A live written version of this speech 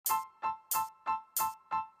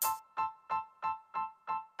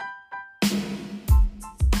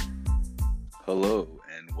Hello,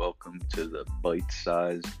 and welcome to the Bite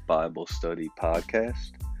Size Bible Study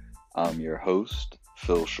Podcast. I'm your host,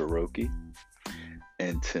 Phil Shiroki,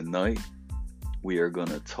 and tonight we are going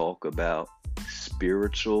to talk about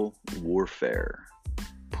spiritual warfare,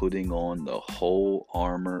 putting on the whole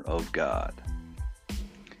armor of God.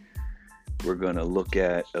 We're going to look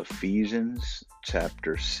at Ephesians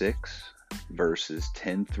chapter 6, verses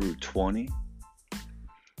 10 through 20.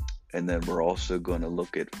 And then we're also going to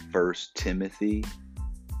look at 1 Timothy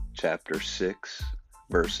chapter 6,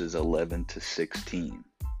 verses 11 to 16.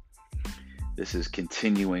 This is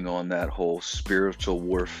continuing on that whole spiritual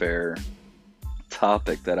warfare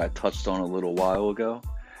topic that I touched on a little while ago.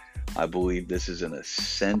 I believe this is an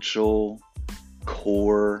essential,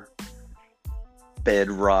 core,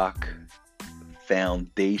 bedrock,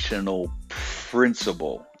 foundational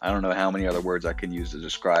principle. I don't know how many other words I can use to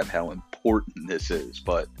describe how important this is,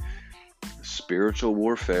 but spiritual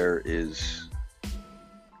warfare is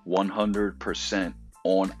 100%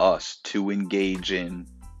 on us to engage in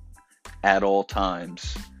at all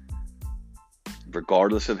times,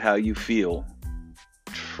 regardless of how you feel.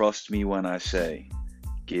 Trust me when I say,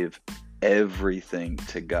 give everything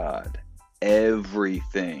to God.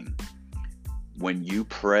 Everything. When you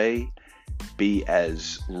pray, be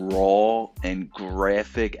as raw and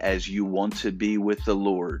graphic as you want to be with the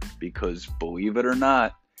Lord, because believe it or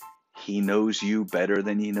not, He knows you better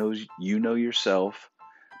than you know yourself,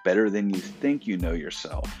 better than you think you know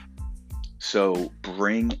yourself. So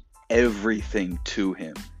bring everything to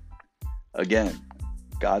Him. Again,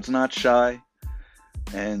 God's not shy,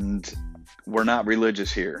 and we're not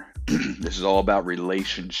religious here. This is all about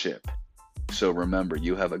relationship. So remember,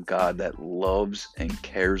 you have a God that loves and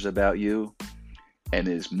cares about you and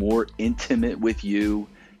is more intimate with you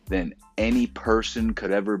than any person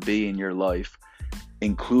could ever be in your life,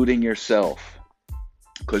 including yourself.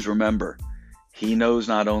 Because remember, He knows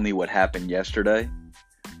not only what happened yesterday,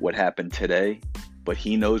 what happened today, but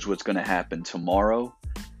He knows what's going to happen tomorrow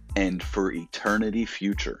and for eternity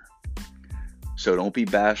future. So don't be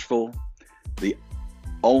bashful. The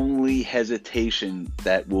only hesitation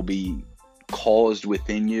that will be caused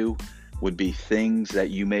within you would be things that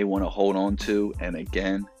you may want to hold on to. And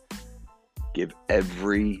again, give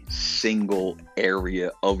every single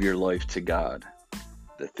area of your life to God.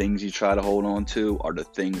 The things you try to hold on to are the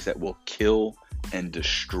things that will kill and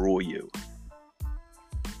destroy you.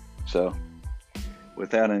 So,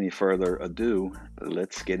 without any further ado,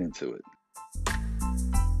 let's get into it.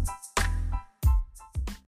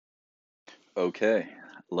 Okay,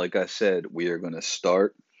 like I said, we are going to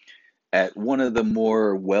start at one of the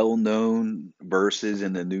more well-known verses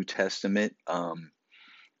in the New Testament,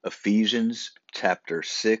 Ephesians chapter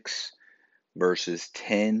 6, verses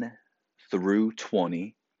 10 through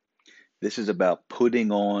 20. This is about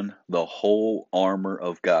putting on the whole armor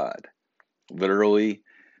of God. Literally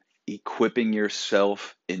equipping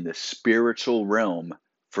yourself in the spiritual realm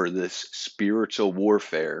for this spiritual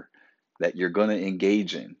warfare that you're going to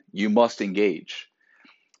engage in. You must engage.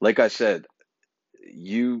 Like I said,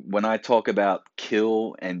 when I talk about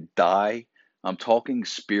kill and die, I'm talking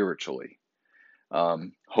spiritually.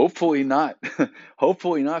 Hopefully not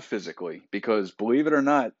physically, because believe it or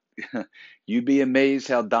not, you'd be amazed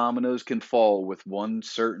how dominoes can fall with one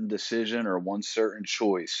certain decision or one certain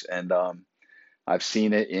choice. And I've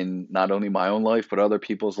seen it in not only my own life, but other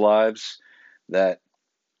people's lives, that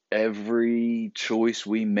every choice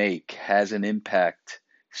we make has an impact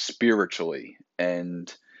spiritually.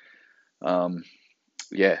 And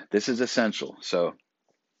this is essential. So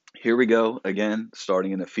here we go again,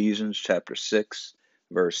 starting in Ephesians chapter 6,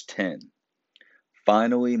 verse 10.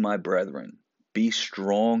 Finally, my brethren, be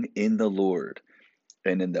strong in the Lord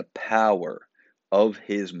and in the power of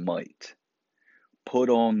His might. Put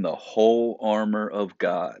on the whole armor of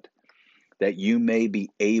God, that you may be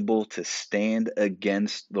able to stand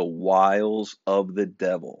against the wiles of the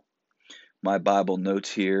devil. My Bible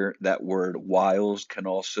notes here that word wiles can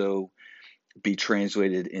also be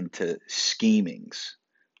translated into schemings.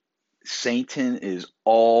 Satan is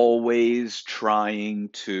always trying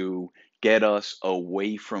to get us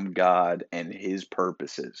away from God and His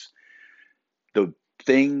purposes. The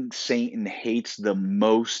thing Satan hates the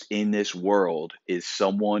most in this world is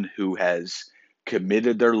someone who has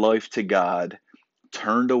committed their life to God,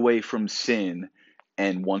 turned away from sin,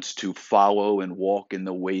 and wants to follow and walk in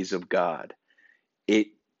the ways of God. It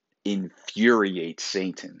infuriates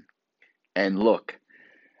Satan. And look,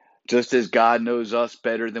 just as God knows us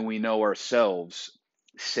better than we know ourselves,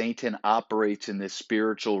 Satan operates in this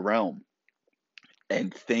spiritual realm.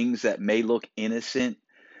 And things that may look innocent,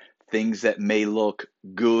 things that may look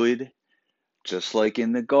good, just like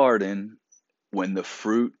in the garden, when the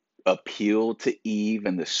fruit appealed to Eve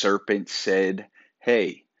and the serpent said,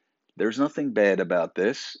 "Hey, there's nothing bad about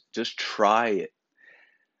this. Just try it."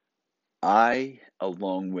 I,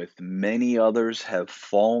 along with many others, have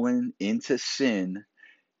fallen into sin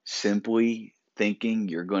simply thinking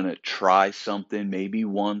you're going to try something maybe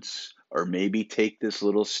once, or maybe take this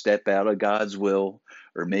little step out of God's will,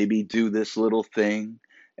 or maybe do this little thing,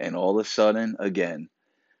 and all of a sudden, again,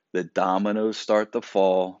 the dominoes start to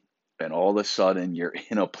fall, and all of a sudden you're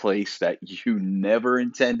in a place that you never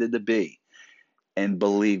intended to be. And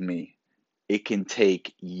believe me, it can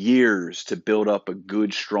take years to build up a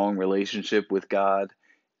good, strong relationship with God,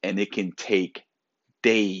 and it can take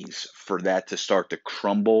days for that to start to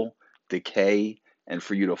crumble, decay, and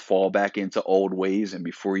for you to fall back into old ways. And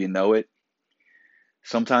before you know it,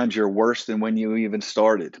 sometimes you're worse than when you even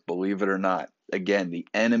started, believe it or not. Again, the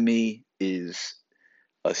enemy is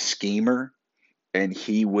a schemer, and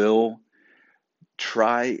he will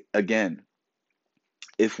try again.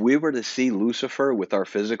 If we were to see Lucifer with our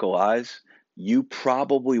physical eyes, you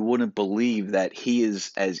probably wouldn't believe that he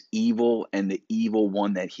is as evil and the evil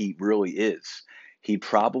one that he really is. He'd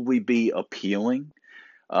probably be appealing.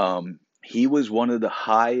 He was one of the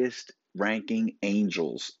highest ranking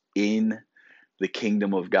angels in the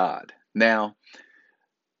kingdom of God. Now,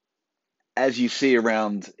 as you see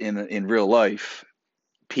around in real life,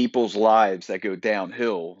 people's lives that go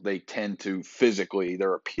downhill, they tend to physically,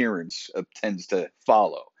 their appearance tends to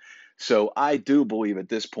follow. So I do believe at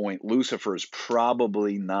this point, Lucifer is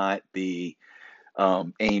probably not the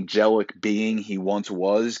angelic being he once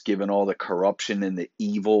was, given all the corruption and the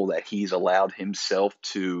evil that he's allowed himself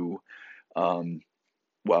to, um,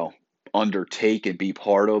 well, undertake and be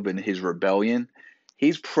part of in his rebellion.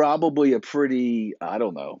 He's probably a pretty, I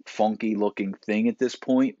don't know, funky looking thing at this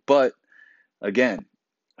point. But again,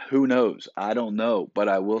 who knows? I don't know. But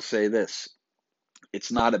I will say this: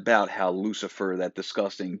 it's not about how Lucifer, that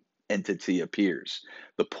disgusting entity, appears.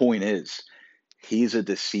 The point is, he's a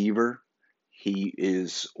deceiver, he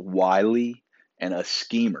is wily, and a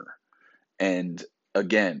schemer. And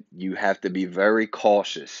again, you have to be very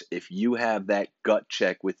cautious. If you have that gut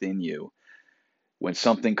check within you, when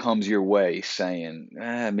something comes your way saying,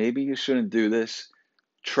 maybe you shouldn't do this,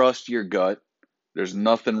 trust your gut. There's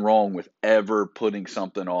nothing wrong with ever putting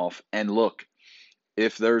something off. And look,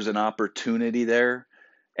 if there's an opportunity there,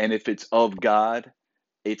 and if it's of God,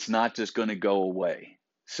 it's not just going to go away.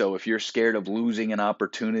 So if you're scared of losing an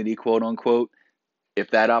opportunity, quote unquote,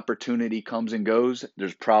 if that opportunity comes and goes,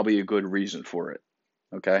 there's probably a good reason for it.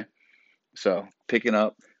 Okay? So picking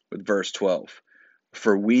up with verse 12.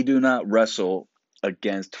 For we do not wrestle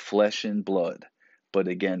against flesh and blood, but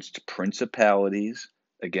against principalities,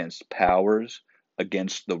 against powers,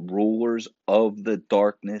 against the rulers of the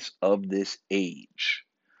darkness of this age,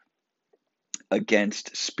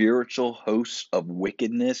 against spiritual hosts of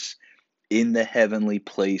wickedness in the heavenly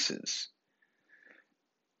places.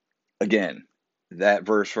 Again, that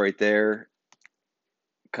verse right there,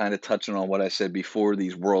 kind of touching on what I said before,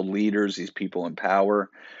 these world leaders, these people in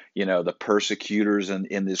power, the persecutors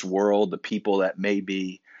in this world, the people that may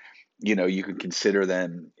be, you can consider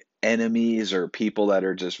them enemies, or people that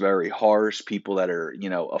are just very harsh, people that are,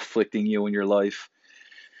 afflicting you in your life.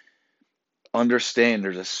 Understand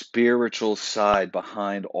there's a spiritual side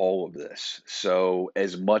behind all of this. So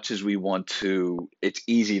as much as we want to, it's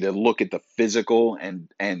easy to look at the physical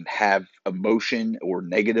and have emotion or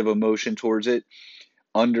negative emotion towards it.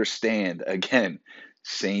 Understand again,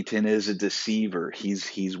 Satan is a deceiver.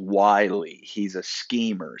 He's wily. He's a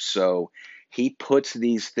schemer. So he puts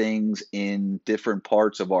these things in different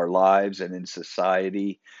parts of our lives and in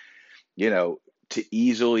society, you know, to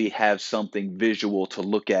easily have something visual to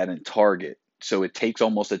look at and target. So it takes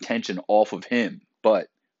almost attention off of him. But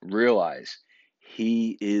realize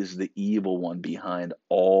he is the evil one behind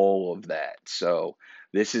all of that. So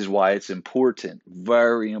this is why it's important,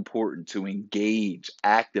 very important, to engage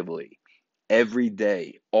actively every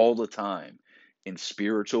day, all the time, in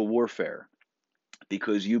spiritual warfare,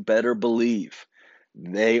 because you better believe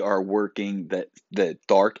they are working, that the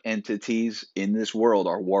dark entities in this world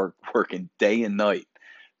are working day and night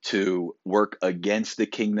to work against the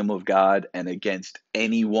kingdom of God and against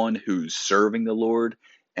anyone who's serving the Lord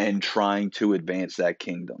and trying to advance that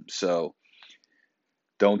kingdom. So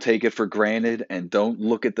don't take it for granted, and don't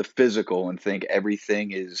look at the physical and think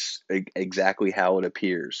everything is exactly how it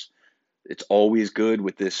appears. It's always good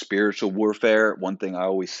with this spiritual warfare. One thing I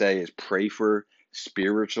always say is pray for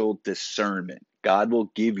spiritual discernment. God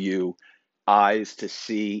will give you eyes to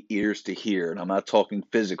see, ears to hear. And I'm not talking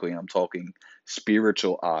physically, I'm talking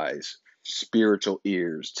spiritual eyes, spiritual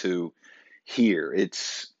ears to hear.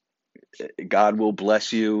 God will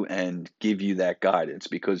bless you and give you that guidance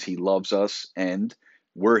because he loves us and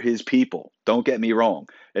we're his people. Don't get me wrong.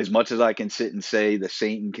 As much as I can sit and say the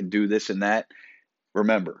Satan can do this and that,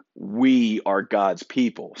 remember, we are God's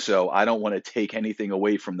people. So I don't want to take anything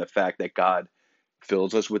away from the fact that God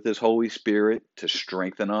fills us with his Holy Spirit to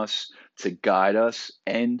strengthen us, to guide us,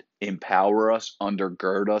 and empower us,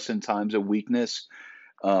 undergird us in times of weakness,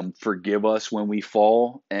 forgive us when we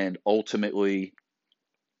fall, and ultimately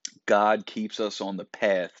God keeps us on the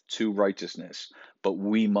path to righteousness, but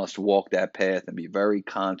we must walk that path and be very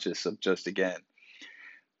conscious of just, again,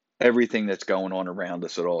 everything that's going on around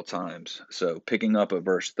us at all times. So, picking up at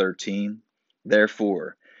verse 13,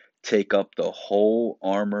 therefore, take up the whole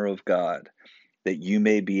armor of God, that you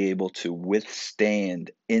may be able to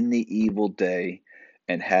withstand in the evil day,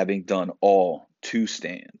 and having done all, to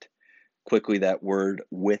stand. Quickly, that word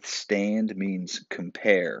withstand means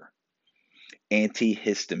compare.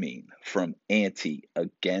 Antihistamine, from anti,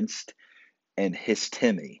 against, and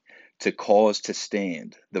histemi, to cause to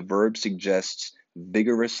stand. The verb suggests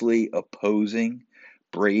vigorously opposing,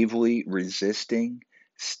 bravely resisting,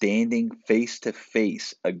 standing face to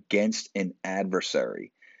face against an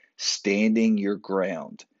adversary, standing your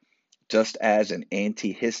ground. Just as an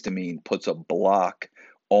antihistamine puts a block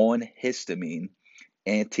on histamine,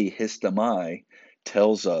 antihistemi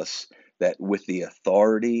tells us that with the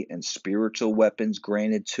authority and spiritual weapons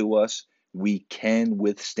granted to us, we can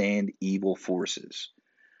withstand evil forces.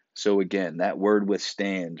 So, again, that word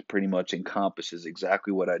withstand pretty much encompasses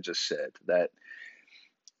exactly what I just said, that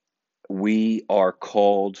we are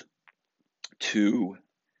called to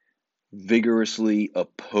vigorously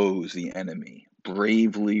oppose the enemy,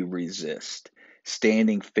 bravely resist,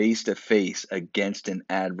 standing face to face against an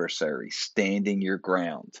adversary, standing your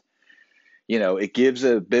ground. It gives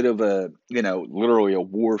a bit of a, literally a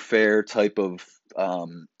warfare type of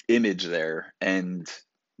image there. And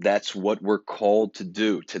that's what we're called to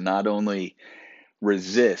do, to not only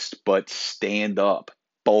resist, but stand up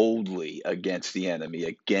boldly against the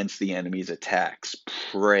enemy's attacks.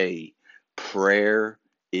 Pray. Prayer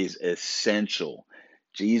is essential.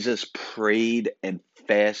 Jesus prayed and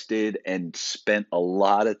fasted and spent a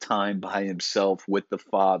lot of time by himself with the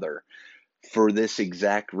Father for this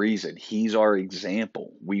exact reason. He's our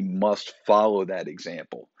example. We must follow that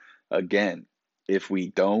example. Again, if we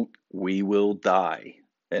don't, we will die.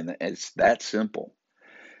 And it's that simple.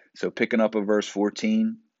 So, picking up at verse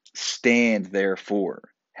 14, stand therefore,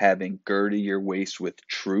 having girded your waist with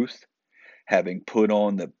truth, having put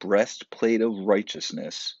on the breastplate of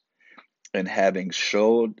righteousness, and having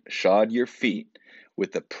shod your feet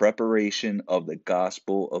with the preparation of the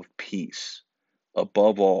gospel of peace.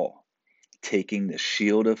 Above all, taking the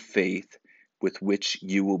shield of faith, with which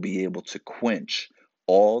you will be able to quench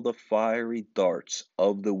all the fiery darts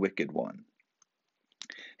of the wicked one,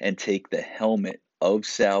 and take the helmet of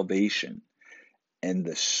salvation and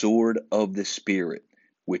the sword of the Spirit,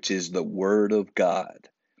 which is the word of God,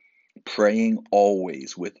 praying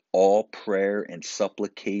always with all prayer and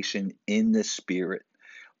supplication in the Spirit,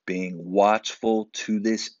 being watchful to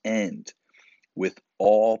this end with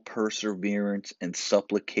all perseverance and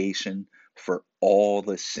supplication for all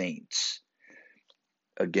the saints.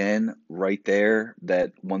 Again, right there,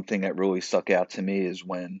 that one thing that really stuck out to me is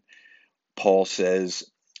when Paul says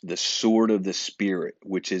the sword of the Spirit,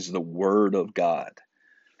 which is the word of God.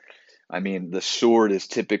 I mean, the sword is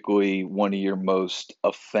typically one of your most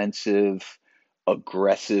offensive,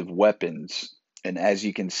 aggressive weapons. And as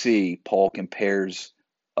you can see, Paul compares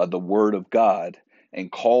the word of God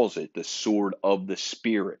and calls it the sword of the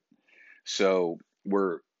Spirit. So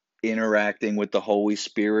we're interacting with the Holy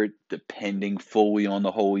Spirit, depending fully on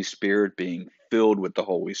the Holy Spirit, being filled with the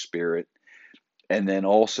Holy Spirit. And then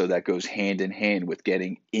also that goes hand in hand with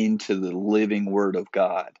getting into the living word of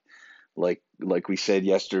God. Like we said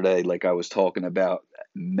yesterday, like I was talking about,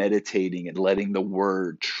 meditating and letting the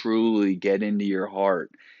word truly get into your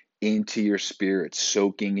heart, into your spirit,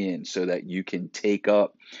 soaking in so that you can take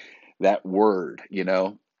up that word.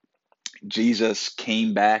 Jesus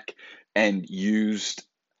came back and used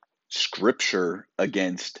scripture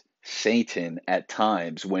against Satan at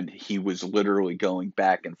times when he was literally going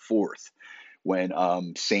back and forth. When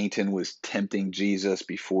Satan was tempting Jesus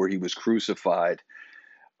before he was crucified,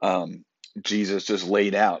 um, Jesus just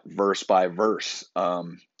laid out verse by verse,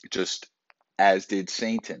 just as did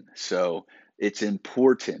Satan. So it's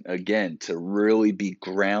important, again, to really be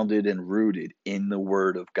grounded and rooted in the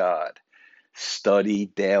Word of God. Study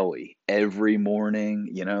daily, every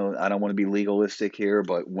morning. I don't want to be legalistic here,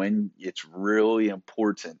 but when it's really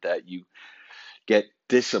important that you get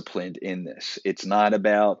disciplined in this. It's not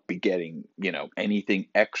about be getting, anything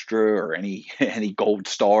extra or any any gold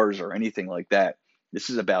stars or anything like that. This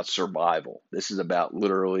is about survival. This is about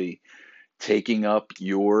literally taking up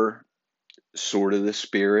your sword of the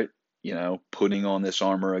spirit, putting on this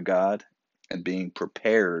armor of God and being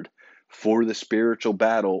prepared for the spiritual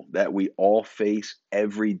battle that we all face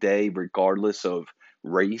every day, regardless of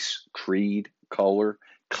race, creed, color,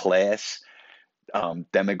 class,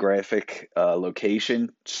 demographic,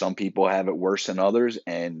 location. Some people have it worse than others,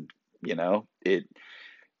 and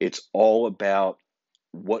it's all about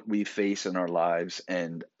what we face in our lives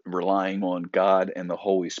and relying on God and the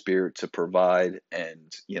Holy Spirit to provide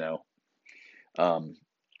and um,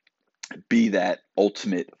 be that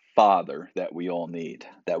ultimate father that we all need,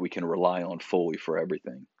 that we can rely on fully for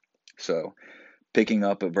everything. So, picking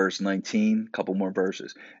up at verse 19, a couple more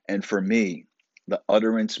verses. And for me, the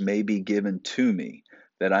utterance may be given to me,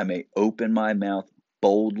 that I may open my mouth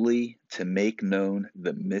boldly to make known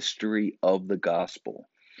the mystery of the gospel,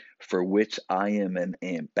 for which I am an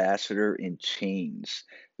ambassador in chains,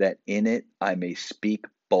 that in it I may speak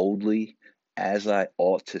boldly as I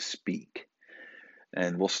ought to speak.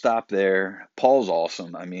 And we'll stop there. Paul's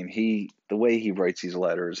awesome. I mean, the way he writes these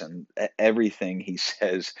letters and everything he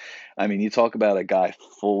says. I mean, you talk about a guy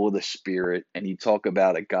full of the Spirit, and you talk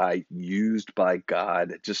about a guy used by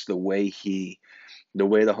God. Just the way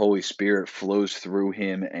the Holy Spirit flows through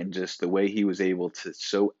him, and just the way he was able to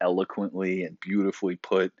so eloquently and beautifully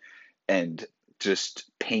put and just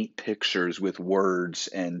paint pictures with words.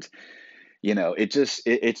 And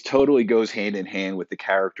it totally goes hand in hand with the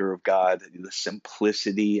character of God, the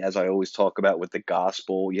simplicity, as I always talk about with the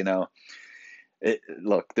gospel.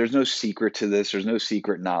 Look, there's no secret to this. There's no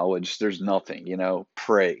secret knowledge. There's nothing.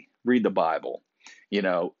 Pray, read the Bible.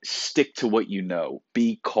 Stick to what you know.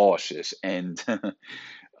 Be cautious and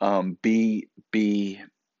be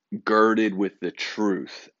girded with the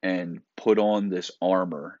truth and put on this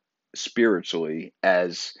armor spiritually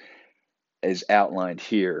as outlined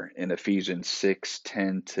here in Ephesians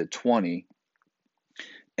 6:10-20,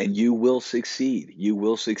 and you will succeed. You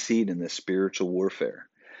will succeed in this spiritual warfare.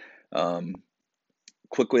 Um,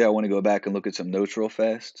 Quickly, I want to go back and look at some notes real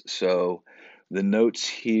fast. So the notes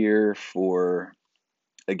here for,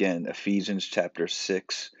 again, Ephesians chapter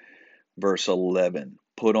 6, verse 11.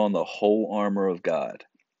 Put on the whole armor of God,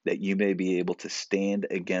 that you may be able to stand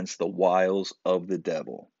against the wiles of the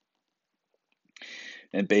devil.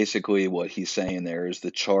 And basically what he's saying there is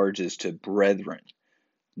the charge is to brethren,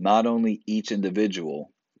 not only each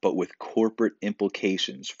individual, but with corporate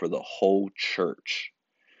implications for the whole church.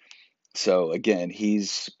 So again,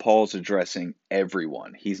 Paul's addressing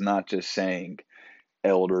everyone. He's not just saying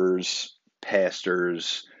elders,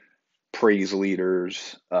 pastors, praise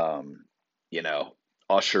leaders,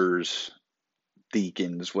 ushers,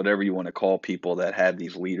 deacons, whatever you want to call people that have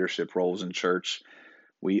these leadership roles in church.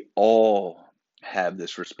 We all have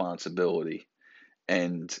this responsibility.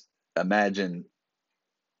 And imagine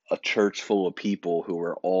a church full of people who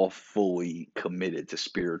are all fully committed to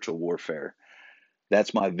spiritual warfare.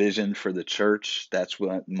 That's my vision for the church. That's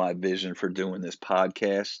what my vision for doing this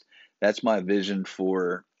podcast. That's my vision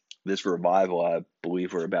for this revival I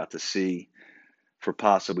believe we're about to see for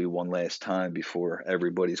possibly one last time before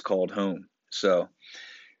everybody's called home. So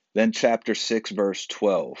then chapter 6, verse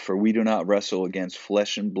 12, for we do not wrestle against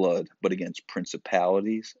flesh and blood, but against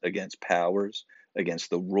principalities, against powers, against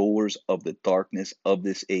the rulers of the darkness of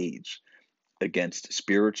this age, against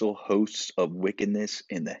spiritual hosts of wickedness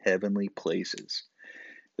in the heavenly places.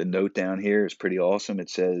 The note down here is pretty awesome. It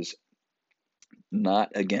says,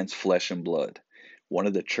 not against flesh and blood. One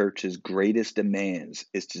of the church's greatest demands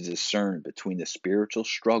is to discern between the spiritual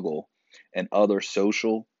struggle and other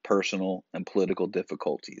social, personal, and political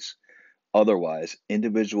difficulties. Otherwise,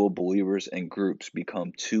 individual believers and groups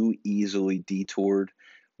become too easily detoured,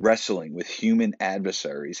 wrestling with human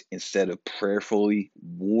adversaries instead of prayerfully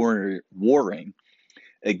warring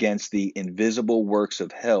against the invisible works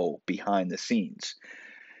of hell behind the scenes.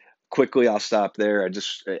 Quickly, I'll stop there. I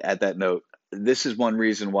just at that note, this is one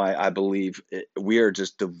reason why I believe we are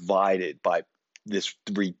just divided by this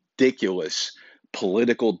ridiculous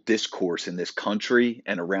political discourse in this country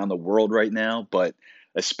and around the world right now, but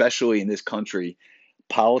especially in this country,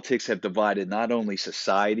 politics have divided not only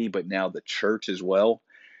society, but now the church as well.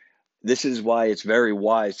 This is why it's very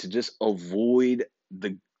wise to just avoid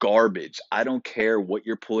the garbage. I don't care what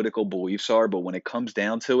your political beliefs are, but when it comes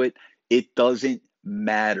down to it, it doesn't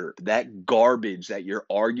matter. That garbage that you're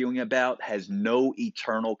arguing about has no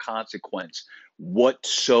eternal consequence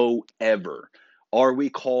whatsoever. Are we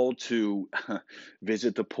called to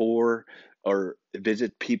visit the poor, or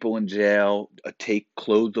visit people in jail,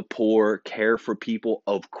 clothe the poor, care for people?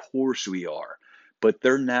 Of course we are. But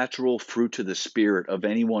they're natural fruit of the Spirit of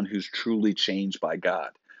anyone who's truly changed by God.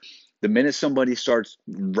 The minute somebody starts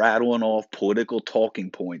rattling off political talking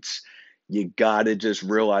points, you got to just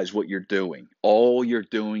realize what you're doing. All you're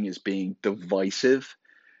doing is being divisive.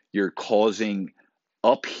 You're causing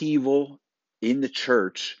upheaval in the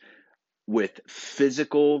church with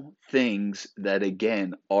physical things that,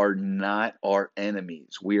 again, are not our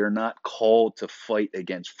enemies. We are not called to fight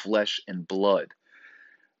against flesh and blood.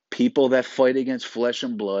 People that fight against flesh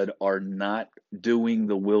and blood are not doing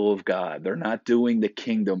the will of God. They're not doing the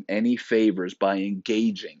kingdom any favors by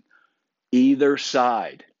engaging either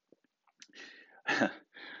side.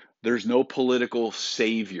 There's no political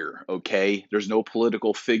savior, okay? There's no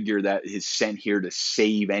political figure that is sent here to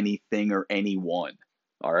save anything or anyone,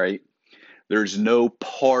 all right? There's no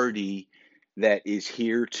party that is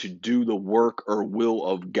here to do the work or will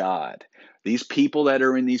of God. These people that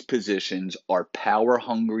are in these positions are power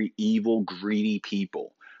hungry, evil, greedy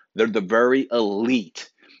people. They're the very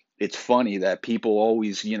elite. It's funny that people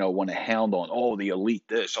always, want to hound on, oh, the elite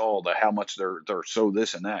this, oh, how much they're so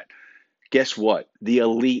this and that. Guess what? The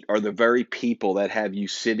elite are the very people that have you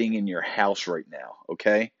sitting in your house right now,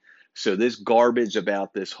 okay? So this garbage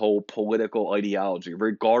about this whole political ideology,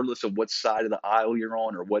 regardless of what side of the aisle you're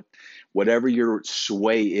on or whatever your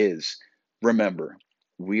sway is, remember,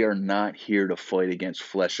 we are not here to fight against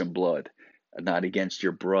flesh and blood, not against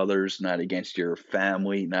your brothers, not against your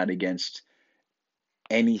family, not against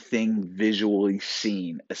anything visually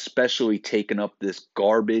seen, especially taking up this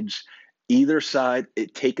garbage. Either side,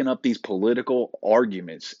 taking up these political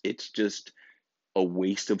arguments, it's just a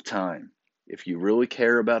waste of time. If you really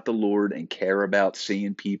care about the Lord and care about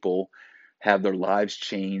seeing people have their lives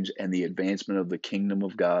change and the advancement of the kingdom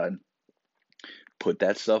of God, put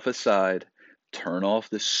that stuff aside. Turn off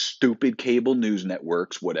the stupid cable news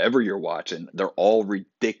networks, whatever you're watching. They're all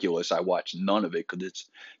ridiculous. I watch none of it because it's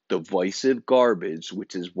divisive garbage,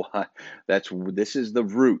 which is why this is the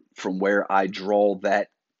root from where I draw that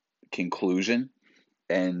conclusion.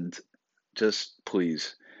 And just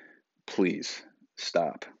please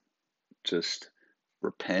stop. Just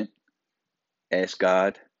repent. Ask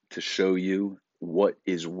God to show you what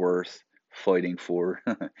is worth fighting for.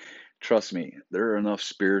 Trust me, there are enough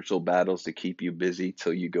spiritual battles to keep you busy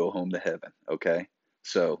till you go home to heaven, okay?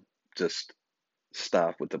 So just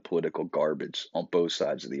stop with the political garbage on both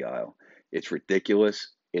sides of the aisle. It's ridiculous,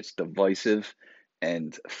 it's divisive,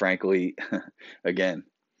 and frankly, again,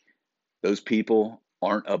 those people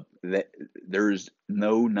aren't a that there's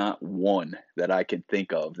not one that I can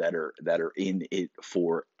think of that are in it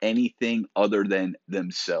for anything other than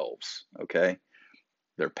themselves, okay?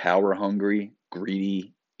 They're power hungry,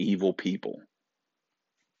 greedy, evil people.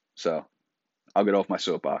 So I'll get off my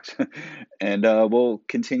soapbox. And we'll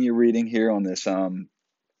continue reading here on this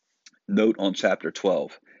note on chapter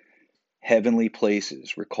 12. Heavenly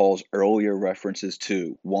places recalls earlier references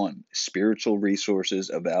to 1. Spiritual resources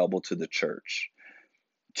available to the church.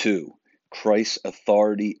 2. Christ's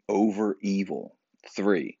authority over evil.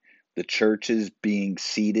 3. The churches being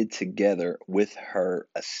seated together with her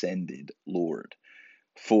ascended Lord.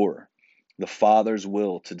 4. The Father's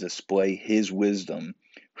will to display his wisdom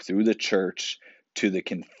through the church to the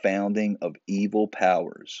confounding of evil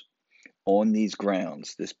powers. On these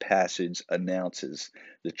grounds, this passage announces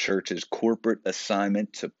the church's corporate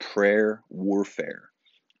assignment to prayer warfare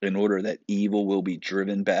in order that evil will be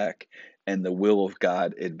driven back and the will of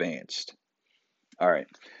God advanced. All right.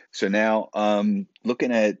 So now,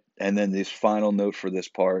 looking at, and then this final note for this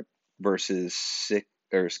part, addresses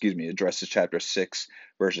chapter 6,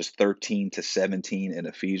 verses 13 to 17 in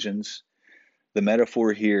Ephesians. The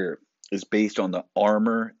metaphor here is based on the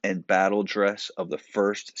armor and battle dress of the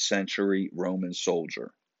first century Roman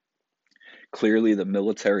soldier. Clearly, the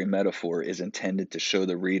military metaphor is intended to show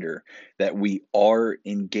the reader that we are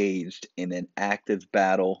engaged in an active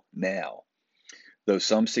battle now, though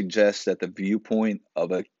some suggest that the viewpoint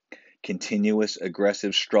of a continuous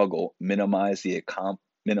aggressive struggle minimizes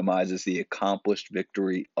the accomplished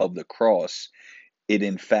victory of the cross. It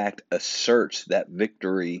in fact asserts that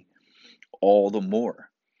victory all the more.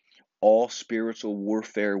 All spiritual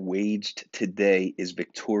warfare waged today is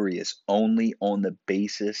victorious only on the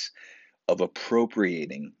basis of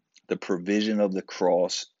appropriating the provision of the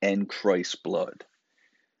cross and Christ's blood.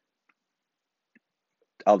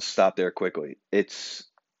 I'll stop there quickly. It's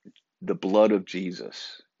the blood of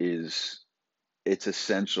Jesus it's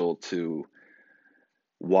essential to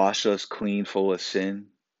wash us clean full of sin,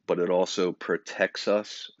 but it also protects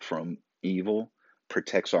us from evil,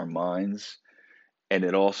 protects our minds, And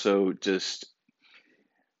it also just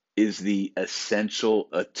is the essential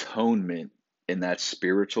atonement in that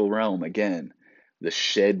spiritual realm. Again, the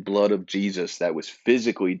shed blood of Jesus that was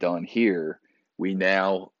physically done here, we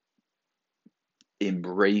now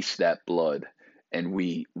embrace that blood, and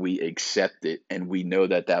we accept it, and we know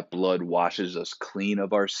that that blood washes us clean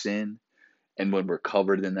of our sin, and when we're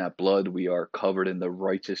covered in that blood, we are covered in the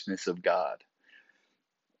righteousness of God.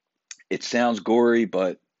 It sounds gory,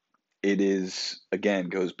 but it is, again,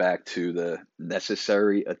 goes back to the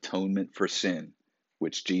necessary atonement for sin,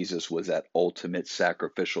 which Jesus was that ultimate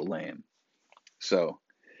sacrificial lamb. So,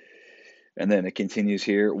 and then it continues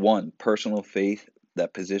here: one, personal faith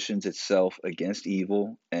that positions itself against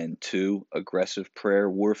evil, and two, aggressive prayer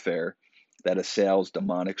warfare that assails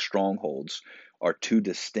demonic strongholds, are two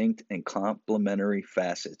distinct and complementary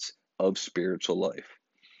facets of spiritual life.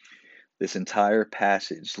 This entire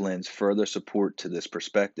passage lends further support to this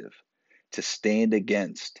perspective. To stand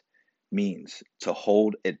against means to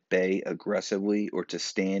hold at bay aggressively or to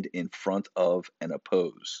stand in front of and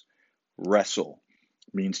oppose. Wrestle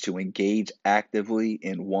means to engage actively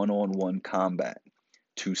in one-on-one combat.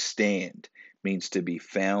 To stand means to be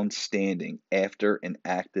found standing after an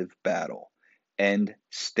active battle. And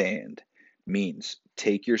stand means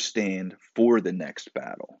take your stand for the next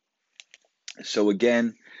battle. So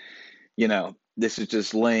again, this is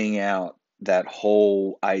just laying out that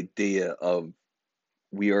whole idea of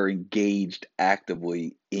we are engaged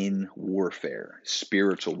actively in warfare,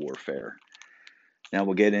 spiritual warfare. Now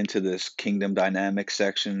we'll get into this kingdom dynamics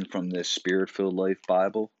section from this Spirit-Filled Life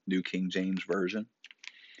Bible, New King James Version,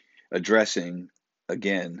 addressing,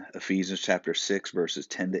 again, Ephesians chapter 6, verses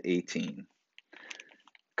 10 to 18.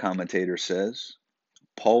 Commentator says,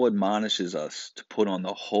 Paul admonishes us to put on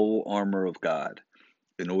the whole armor of God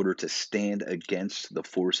in order to stand against the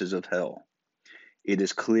forces of hell. It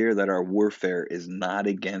is clear that our warfare is not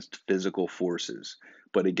against physical forces,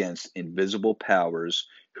 but against invisible powers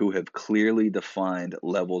who have clearly defined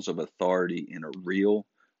levels of authority in a real,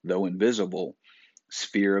 though invisible,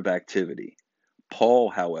 sphere of activity.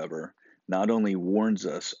 Paul, however, not only warns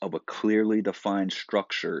us of a clearly defined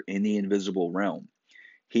structure in the invisible realm,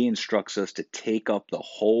 he instructs us to take up the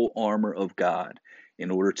whole armor of God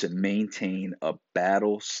in order to maintain a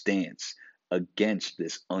battle stance against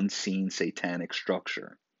this unseen satanic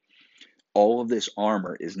structure. All of this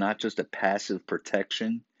armor is not just a passive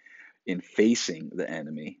protection in facing the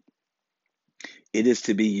enemy, it is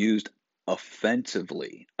to be used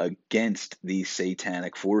offensively against these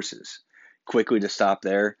satanic forces. Quickly to stop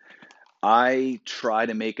there, I try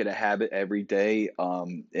to make it a habit every day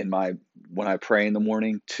when I pray in the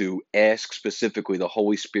morning to ask specifically the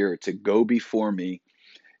Holy Spirit to go before me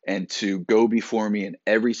and to go before me in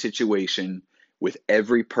every situation with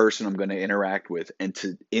every person I'm going to interact with, and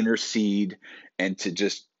to intercede and to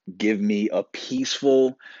just give me a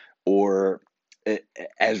peaceful or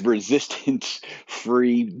as resistance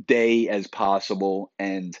free day as possible.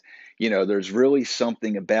 And there's really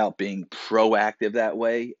something about being proactive that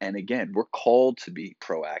way. And again, we're called to be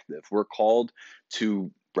proactive. We're called to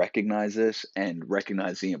recognize this and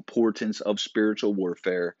recognize the importance of spiritual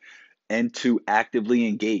warfare and to actively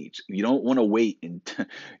engage. You don't want to wait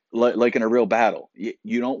like in a real battle.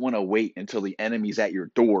 You don't want to wait until the enemy's at your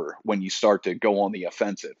door when you start to go on the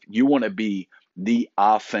offensive. You want to be the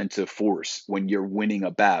offensive force when you're winning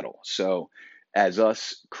a battle. So as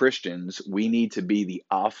us Christians, we need to be the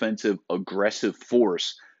offensive, aggressive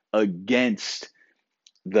force against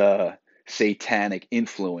the satanic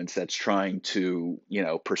influence that's trying to,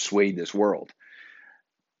 persuade this world.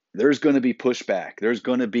 There's going to be pushback. There's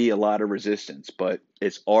going to be a lot of resistance, but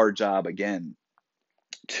it's our job, again,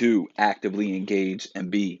 to actively engage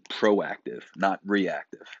and be proactive, not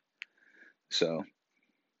reactive. So,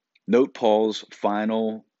 note Paul's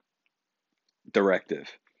final directive.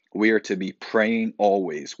 We are to be praying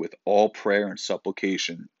always with all prayer and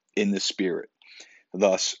supplication in the Spirit.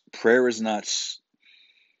 Thus, prayer is not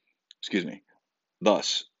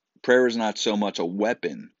so much a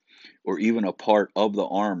weapon or even a part of the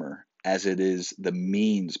armor as it is the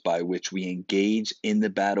means by which we engage in the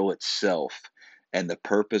battle itself and the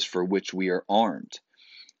purpose for which we are armed.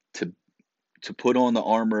 To put on the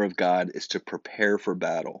armor of God is to prepare for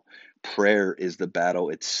battle. Prayer is the battle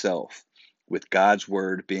itself, with God's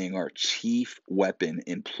word being our chief weapon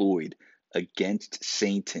employed against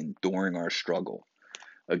Satan during our struggle.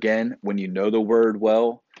 Again, when you know the word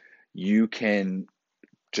well, you can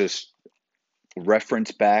just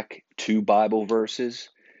reference back to Bible verses,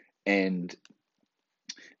 and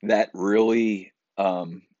that really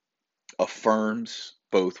affirms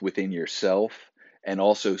both within yourself and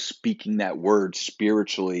also speaking that word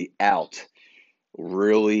spiritually out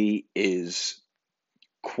really is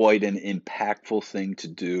quite an impactful thing to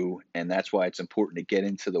do. And that's why it's important to get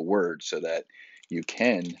into the word so that you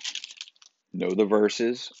can know the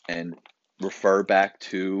verses and refer back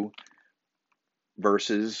to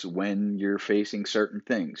verses when you're facing certain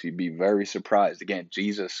things. You'd be very surprised. Again,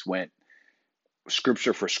 Jesus went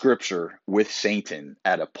scripture for scripture with Satan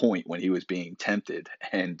at a point when he was being tempted.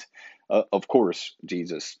 And of course,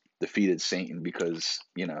 Jesus defeated Satan because,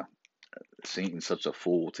 Satan's such a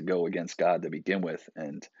fool to go against God to begin with.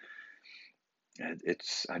 And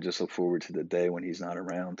I just look forward to the day when he's not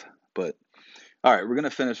around. But all right, we're going to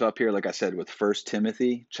finish up here, like I said, with 1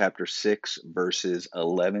 Timothy chapter 6, verses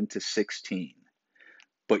 11 to 16.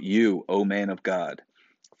 But you, O man of God,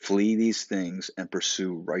 flee these things and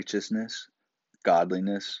pursue righteousness,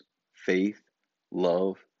 godliness, faith,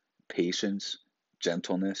 love, patience,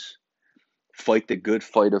 gentleness. Fight the good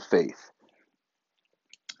fight of faith.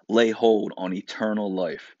 Lay hold on eternal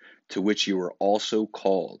life, to which you are also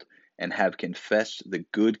called, and have confessed the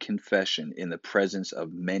good confession in the presence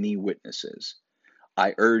of many witnesses.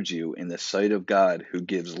 I urge you in the sight of God, who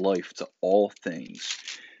gives life to all things,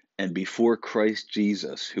 and before Christ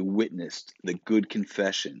Jesus, who witnessed the good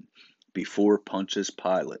confession before Pontius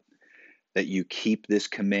Pilate, that you keep this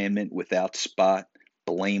commandment without spot,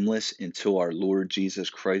 blameless until our Lord Jesus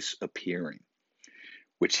Christ's appearing,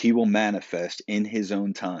 which he will manifest in his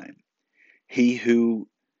own time. He who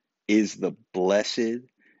is the blessed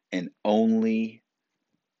and only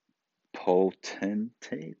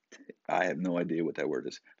potentate, I have no idea what that word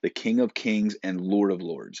is, the King of Kings and Lord of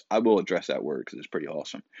Lords. I will address that word because it's pretty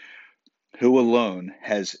awesome. Who alone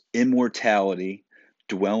has immortality,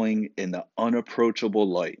 dwelling in the unapproachable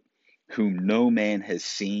light, whom no man has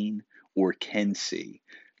seen or can see,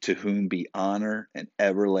 to whom be honor and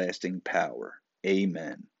everlasting power.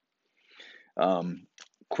 Amen.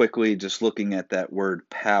 Quickly, just looking at that word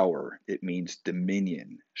power, it means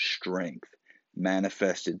dominion, strength,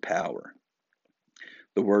 manifested power.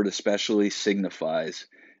 The word especially signifies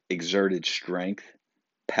exerted strength,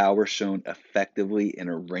 power shown effectively in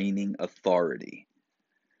a reigning authority.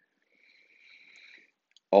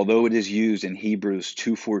 Although it is used in Hebrews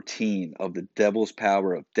 2:14 of the devil's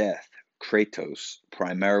power of death, Kratos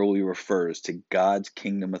primarily refers to God's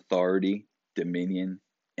kingdom authority, dominion,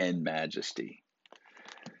 and majesty.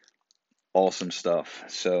 Awesome stuff.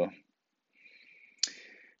 So,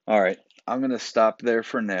 all right, I'm going to stop there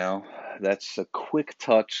for now. That's a quick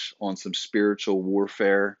touch on some spiritual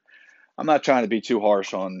warfare. I'm not trying to be too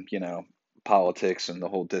harsh on, politics and the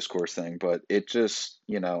whole discourse thing, but it just,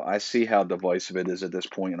 I see how divisive it is at this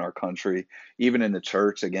point in our country, even in the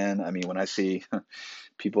church. Again, I mean, when I see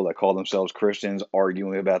people that call themselves Christians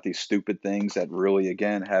arguing about these stupid things that really,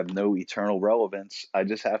 again, have no eternal relevance, I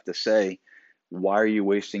just have to say, why are you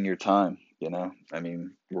wasting your time? I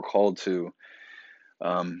mean, we're called to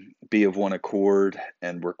be of one accord,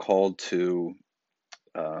 and we're called to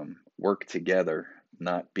work together,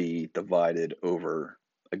 not be divided over,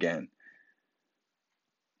 again,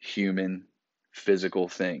 human, physical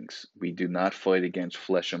things. We do not fight against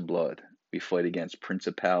flesh and blood. We fight against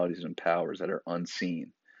principalities and powers that are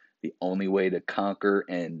unseen. The only way to conquer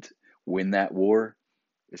and win that war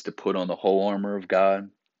is to put on the whole armor of God,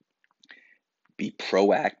 be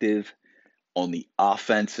proactive on the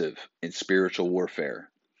offensive in spiritual warfare.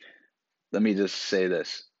 Let me just say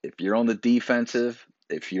this. If you're on the defensive,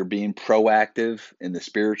 if you're being proactive in the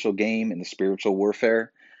spiritual game, in the spiritual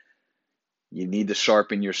warfare, you need to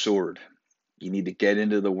sharpen your sword. You need to get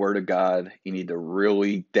into the Word of God. You need to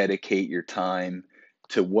really dedicate your time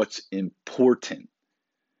to what's important.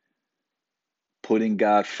 Putting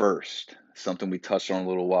God first, something we touched on a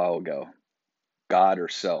little while ago. God or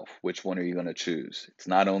self, which one are you going to choose? It's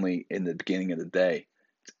not only in the beginning of the day,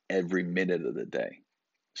 it's every minute of the day.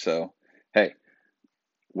 So, hey,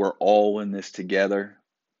 we're all in this together.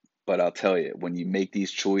 But I'll tell you, when you make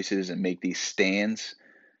these choices and make these stands,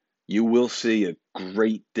 you will see a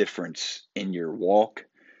great difference in your walk,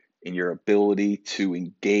 in your ability to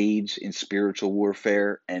engage in spiritual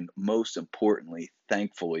warfare, and most importantly,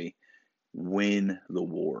 thankfully, win the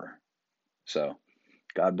war. So,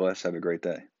 God bless. Have a great day.